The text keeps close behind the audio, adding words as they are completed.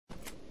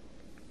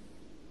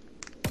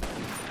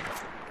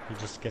He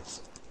just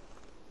gets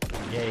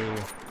gay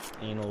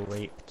anal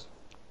raped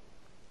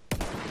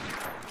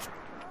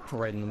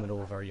right in the middle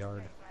of our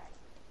yard.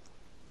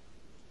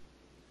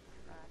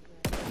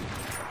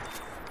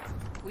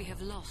 We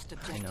have lost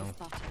objective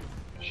button.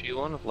 She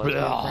one of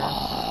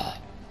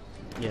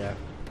Yeah.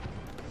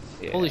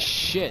 Holy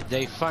shit,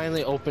 they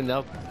finally opened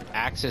up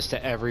access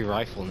to every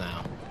rifle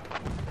now.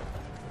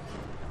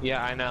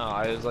 Yeah, I know.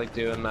 I was like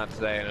doing that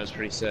today and it was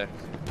pretty sick.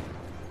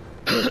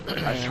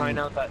 I was trying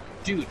out that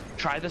dude,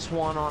 try this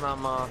one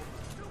on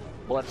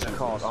what's it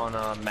called?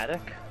 On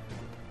medic.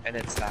 And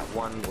it's that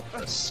one with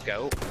the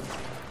scope.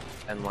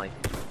 And like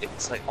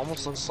it's like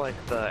almost looks like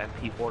the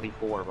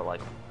MP44 but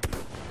like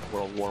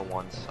World War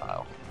I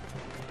style.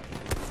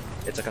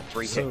 It's like a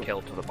 3-hit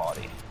kill to the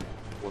body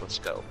with a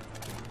scope.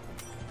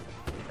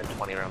 And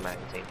 20-round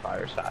magazine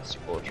fires fast,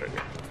 you pull the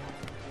trigger.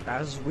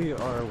 As we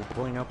are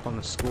going up on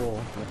the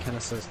school,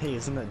 McKenna says, "Hey,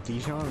 isn't that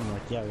Dijon?" I'm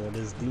like, "Yeah, that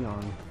is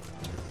Dion."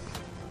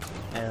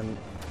 And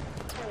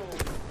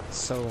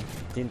so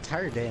the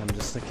entire day I'm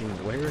just thinking,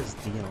 where is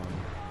Dion?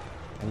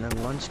 And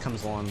then lunch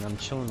comes along and I'm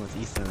chilling with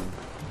Ethan.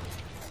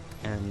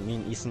 And me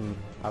and Ethan,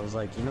 I was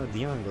like, "You know,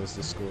 Dion goes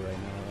to school right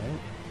now, right?"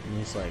 And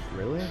he's like,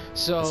 "Really?"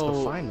 So let's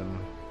go find him.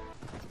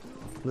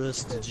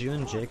 Lewis, did you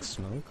and Jake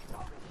smoke?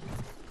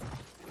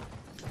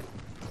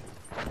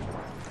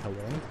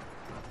 Hello?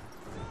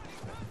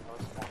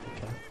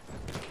 Okay.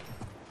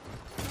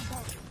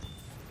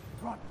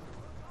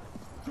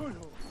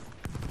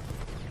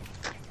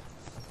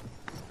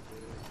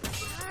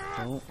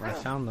 Oh, I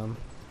found them.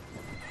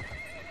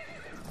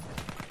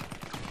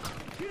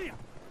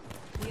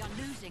 We are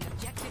losing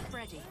objective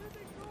Freddy.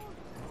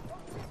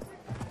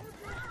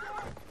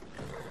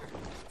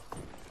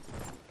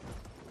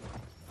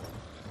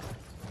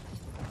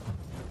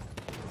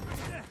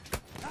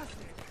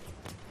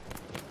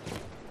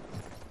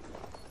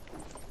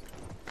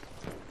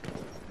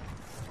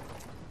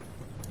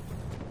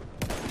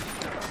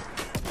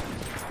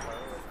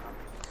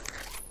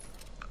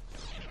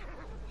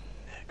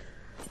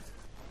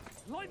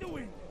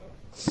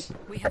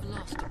 We have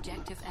lost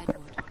objective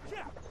Edward.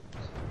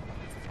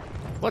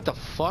 what the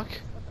fuck?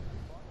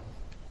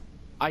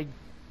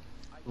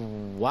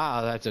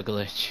 Wow, that's a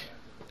glitch.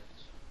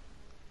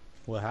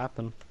 What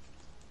happened?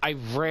 I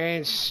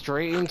ran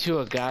straight into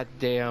a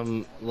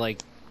goddamn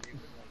like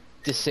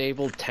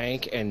disabled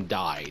tank and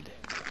died.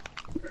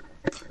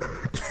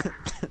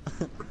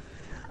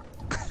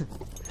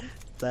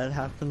 That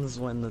happens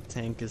when the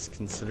tank is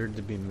considered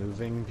to be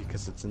moving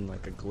because it's in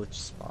like a glitch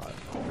spot.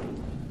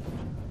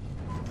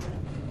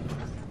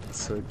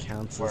 So it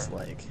counts as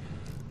like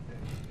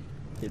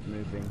it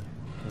moving,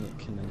 and it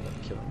can end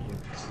up killing you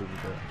because of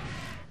the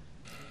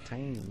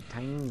tiny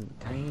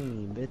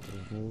bit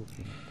of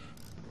moving.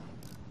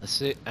 Let's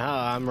see. Oh,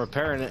 I'm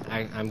repairing it.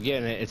 I'm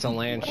getting it. It's a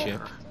land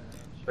ship.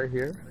 Right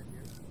here?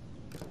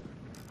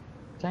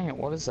 Dang it,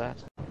 what is that?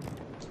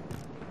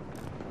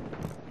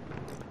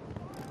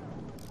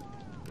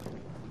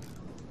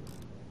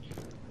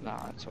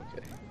 Nah, it's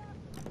okay.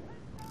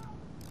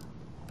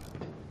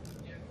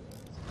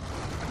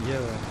 Yo,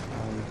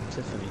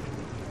 Tiffany.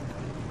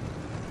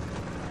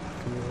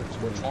 Can you watch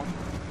Which me? one?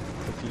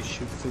 If you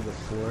shoot through the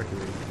floor here,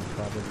 you can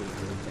probably do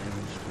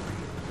damage to me.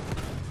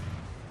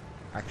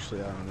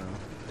 Actually, I don't know.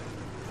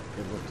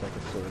 It looked like a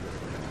floor that...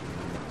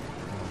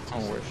 I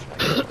wish.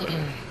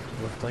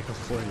 It looked like a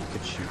floor you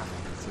could shoot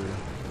through. You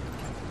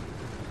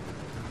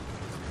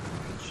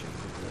could shoot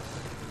through this.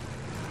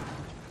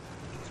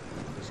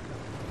 This guy.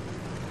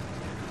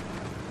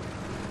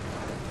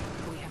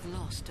 We have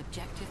lost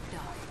objective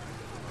Duff.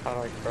 How do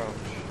I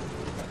crouch?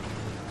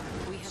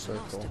 We have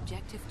lost Circle.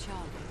 objective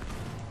Charlie.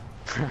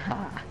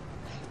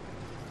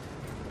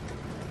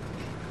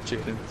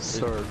 Chicken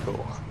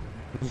circle.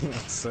 Yeah,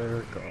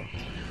 circle.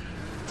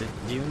 Did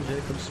you and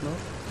Jacob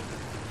smoke?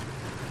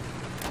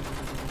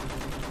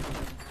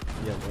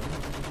 Yeah, bro.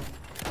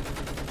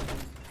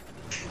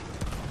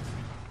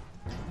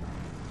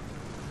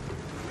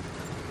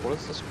 What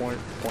is the point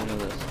of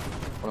this?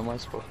 What am I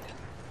supposed to do?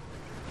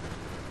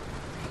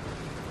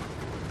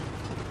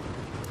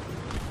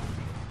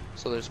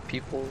 So there's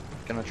people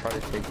gonna try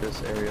to take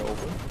this area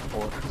over,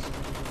 or...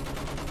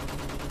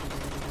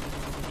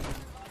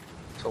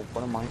 So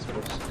what am I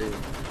supposed to do?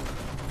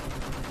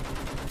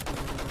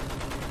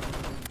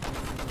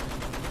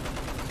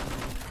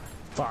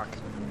 Fuck.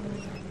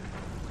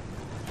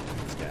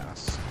 It's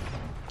gas.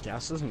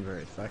 Gas isn't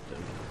very effective.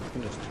 You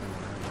can just turn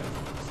around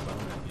and stun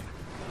at you.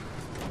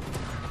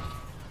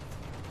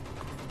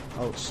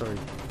 Oh, sorry.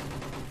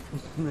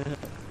 Did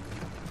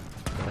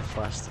I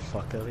flash the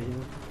fuck out of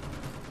you?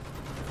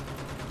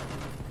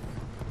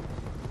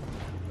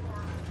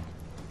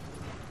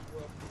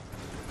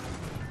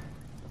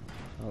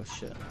 Oh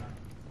shit.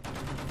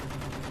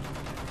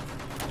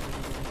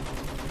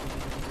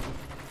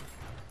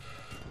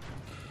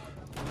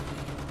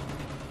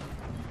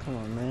 Come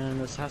on, man,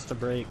 this has to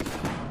break.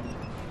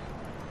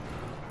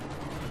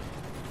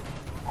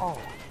 Oh,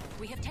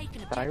 We have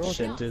taken I objective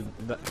Shit, Duff. dude,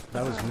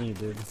 that was me,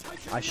 dude.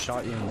 I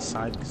shot you in the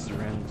side because you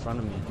ran in front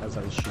of me as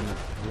I was shooting at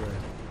the door.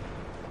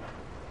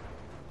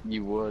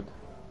 You would.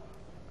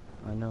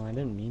 I know, I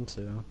didn't mean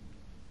to.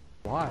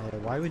 Why?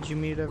 Why would you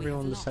mute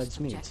everyone lost besides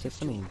me? objective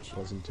Tiffany George.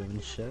 wasn't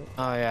doing shit.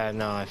 Oh yeah,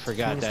 no, I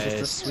forgot She's that just a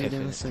it's sweet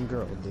Tiffany. innocent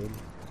girl, dude.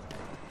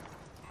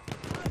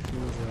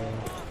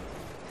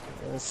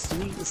 She's a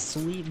sweet,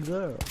 sweet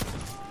girl.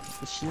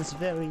 She's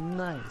very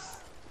nice.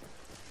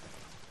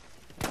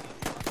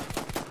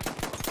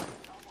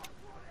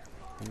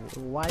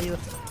 Why you?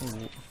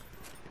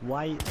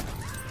 Why?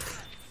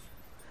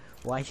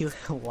 Why you?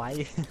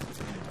 Why?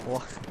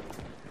 What?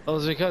 Oh,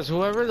 it's because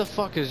whoever the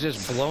fuck is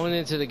just blowing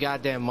into the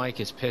goddamn mic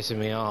is pissing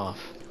me off.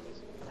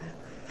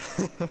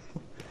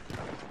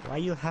 Why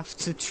you have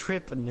to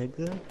trip,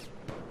 nigga?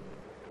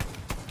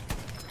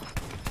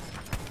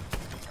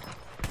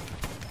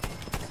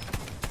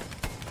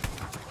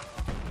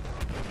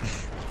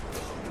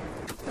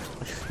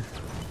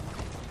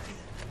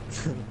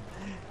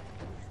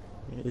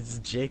 It's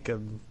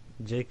Jacob.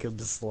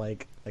 Jacob's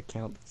like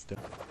account still.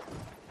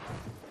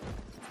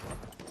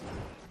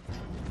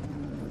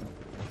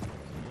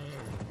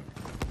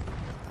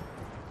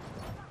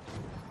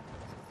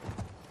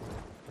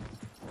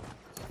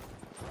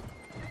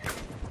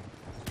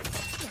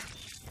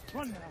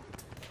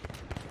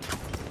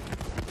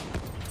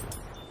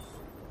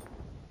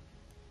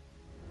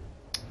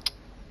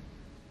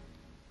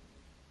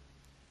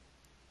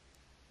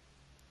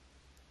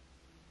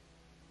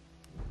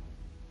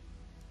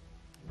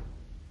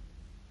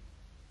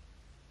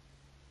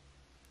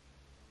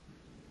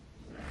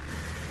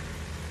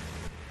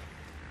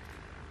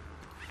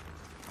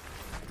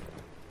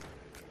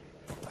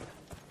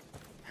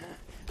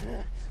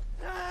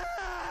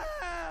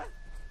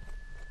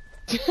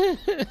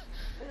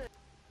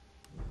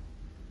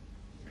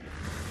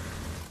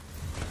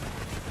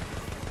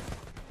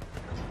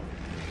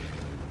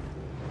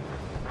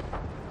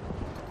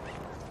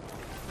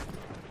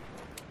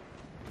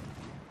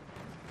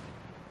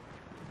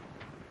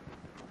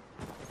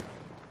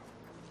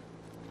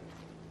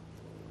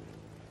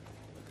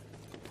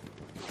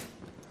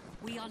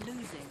 We are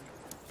losing.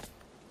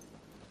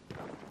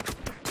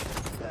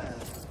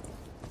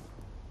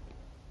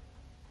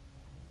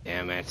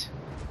 Damn it.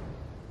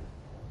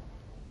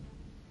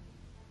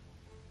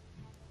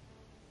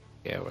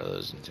 Yeah, we're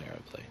losing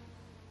terribly.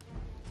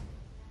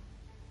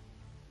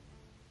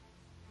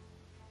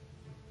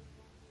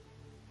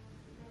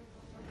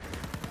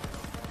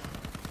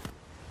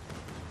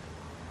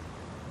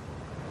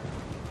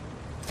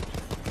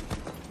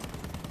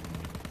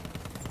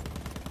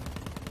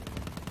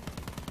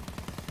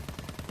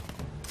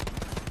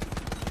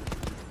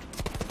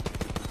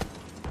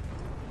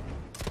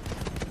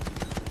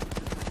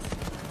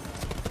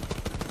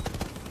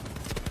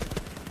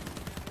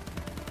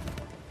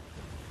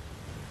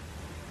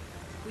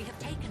 We have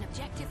taken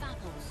objective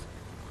apples.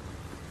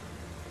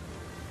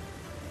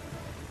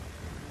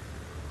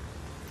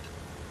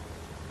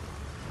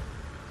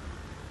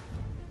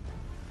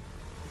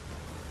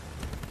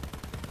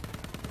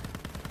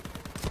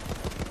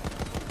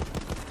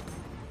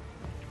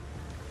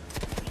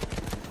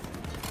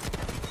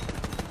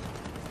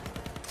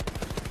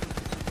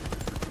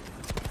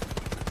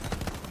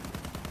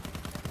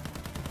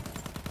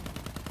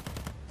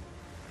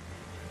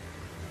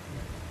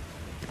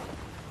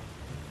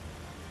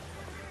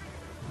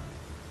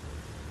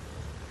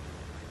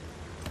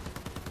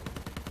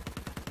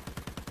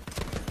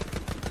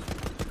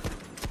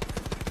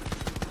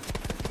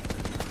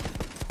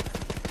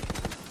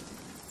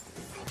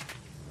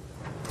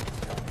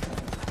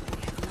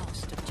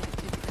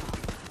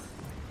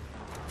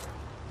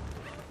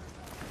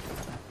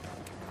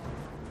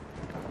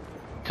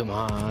 Come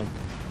on.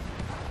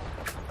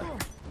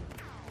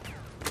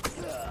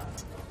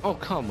 Oh,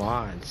 come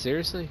on.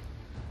 Seriously?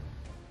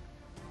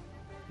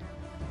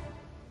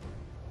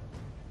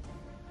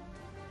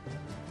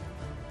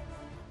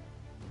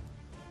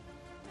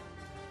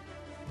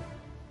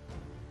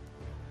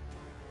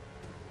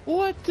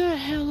 What the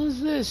hell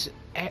is this?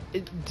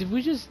 Did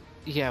we just...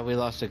 Yeah, we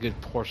lost a good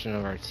portion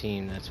of our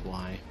team, that's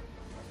why.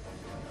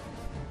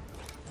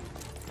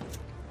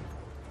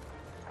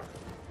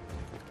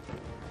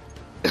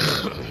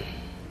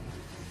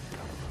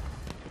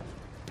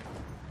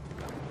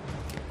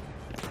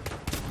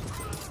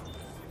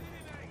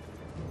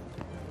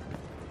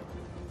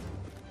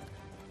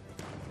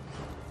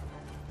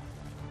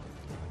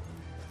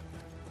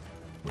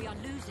 We are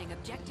losing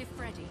objective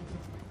Freddy.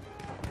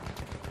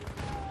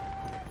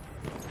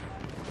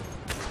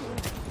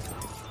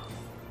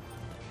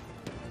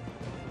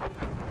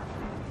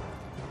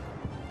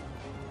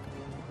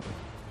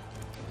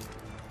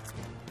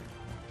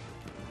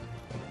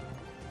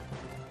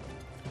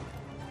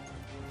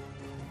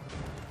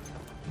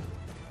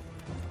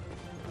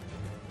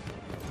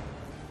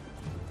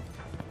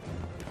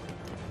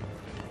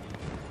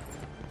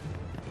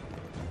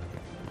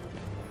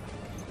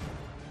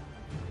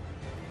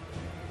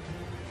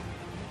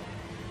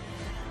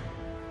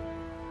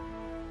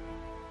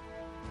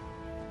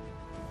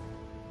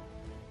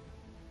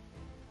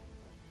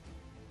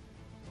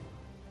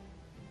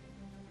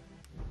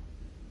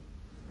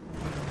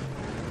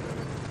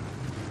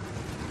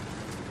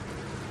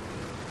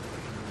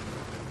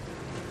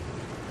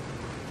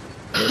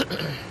 We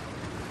have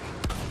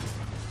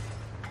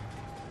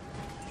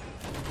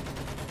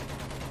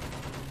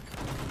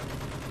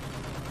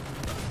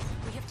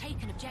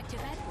taken objective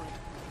Edward.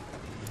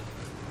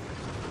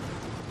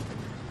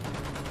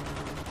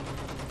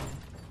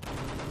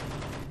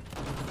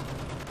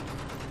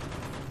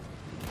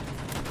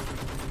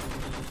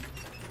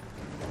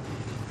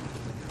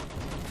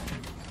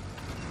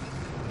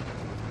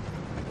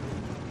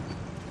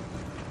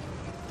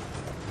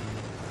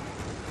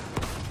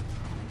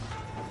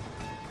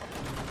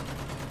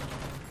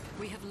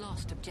 We have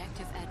lost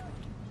objective Edward.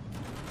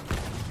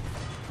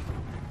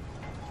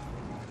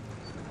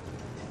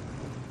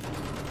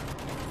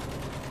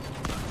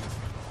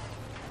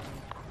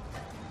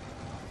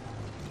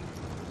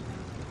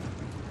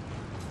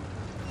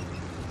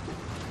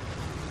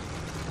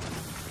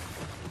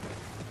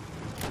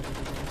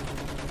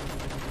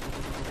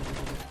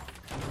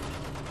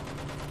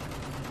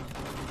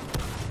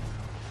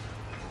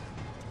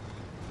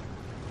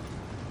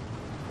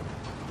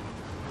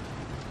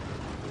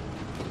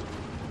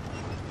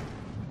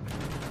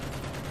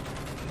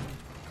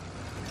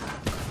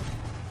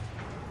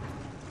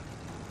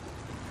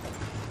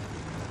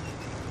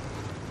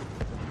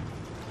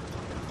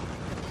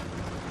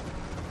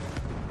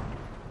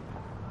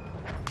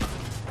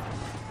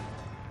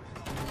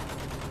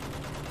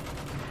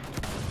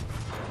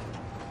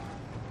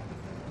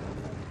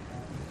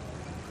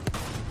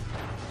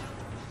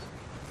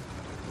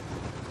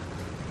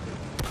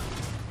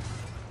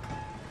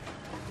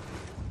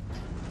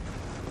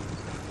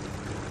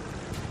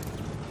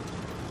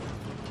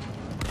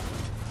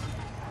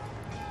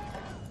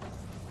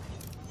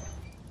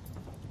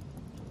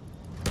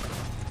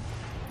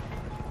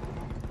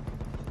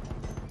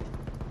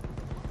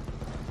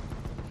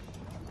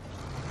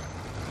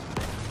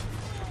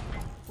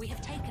 We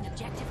have taken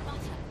objective butter.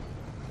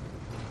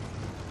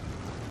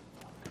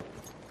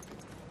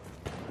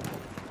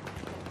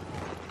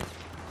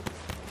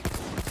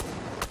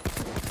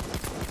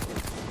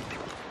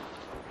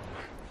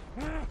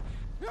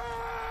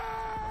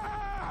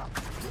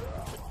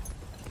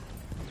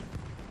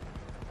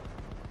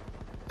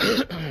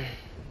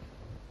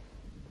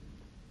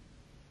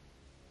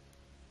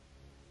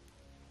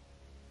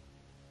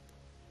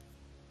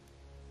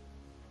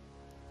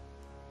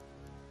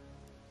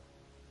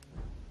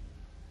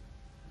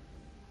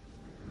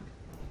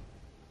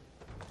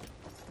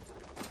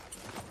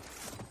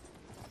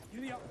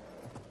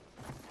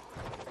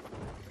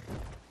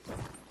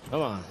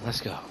 Come on,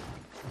 let's go.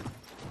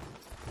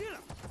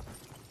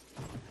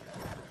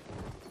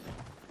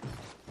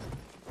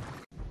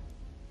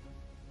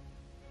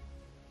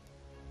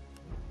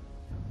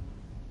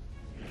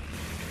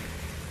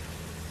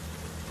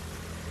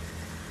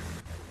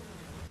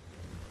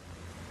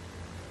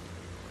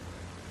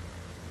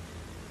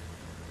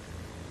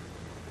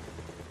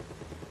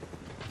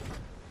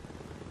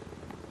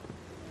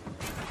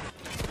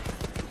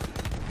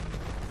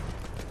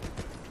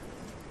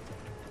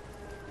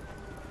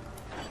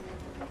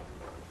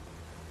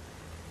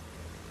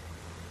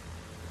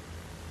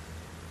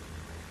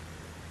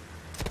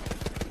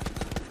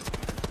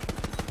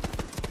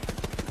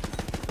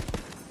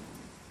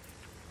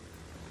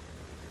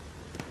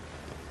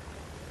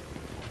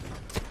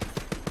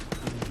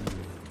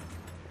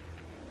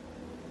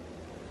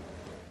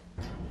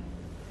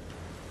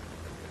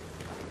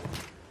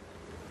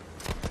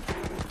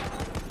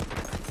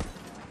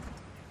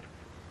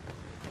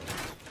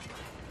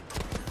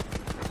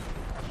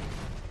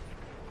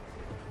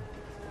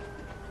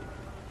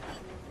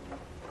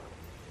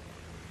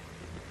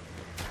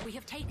 We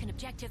have taken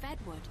objective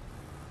Edward.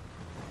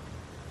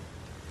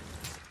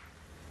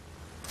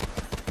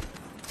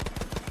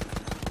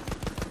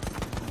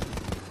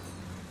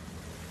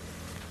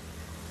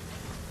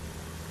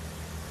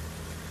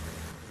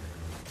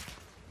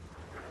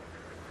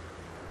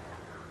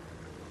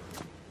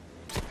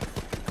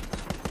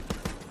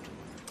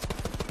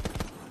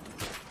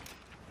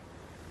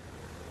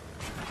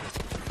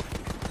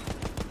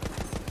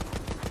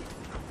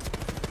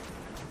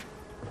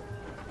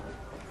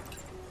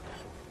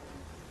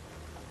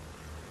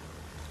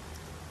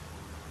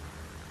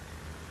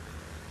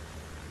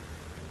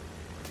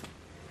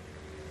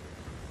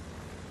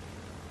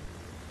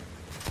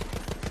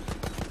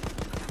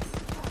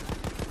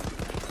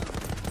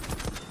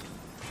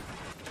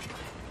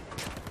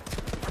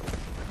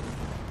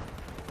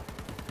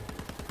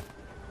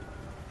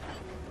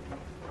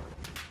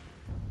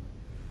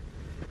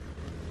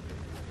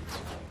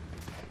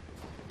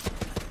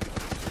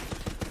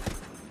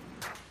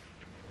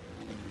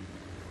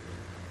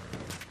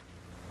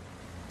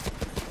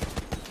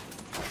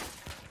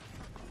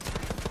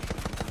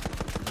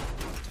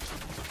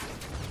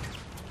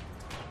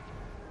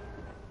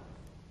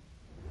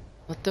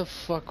 What the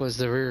fuck was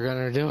the rear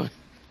gunner doing?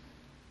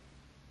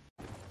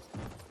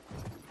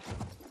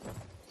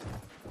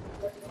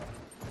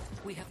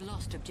 We have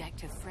lost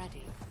objective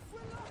Freddy.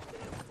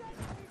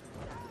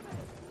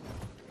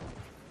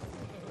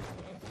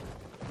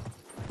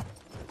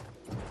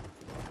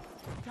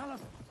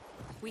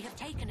 We have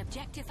taken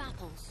objective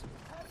apples.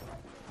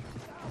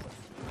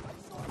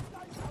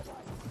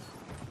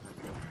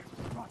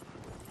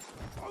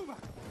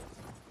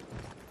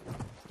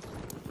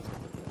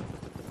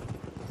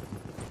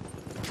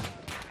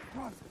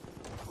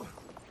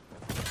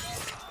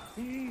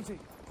 Easy.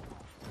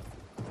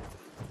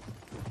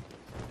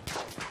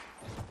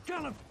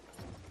 Got him.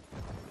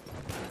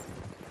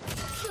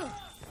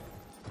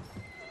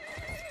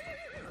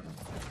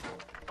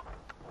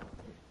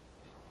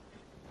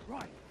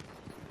 Right.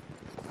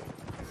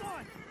 Come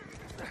on.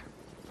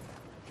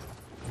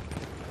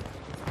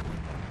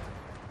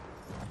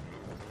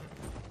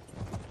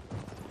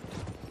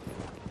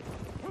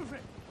 Move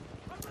it.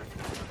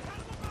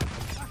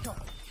 Back up.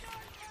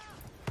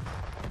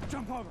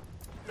 Jump over.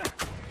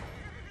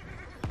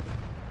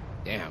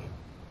 Damn.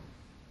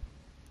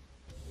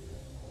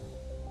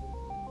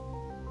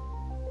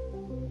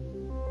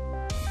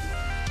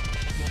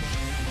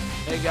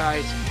 Hey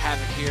guys,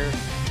 Havoc here.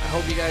 I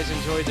hope you guys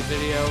enjoyed the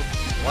video.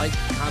 Like,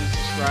 comment,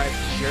 subscribe,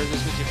 share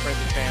this with your friends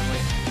and family.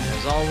 And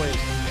as always,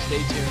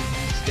 stay tuned,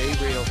 stay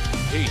real.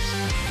 Peace.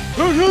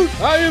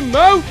 I am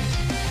out!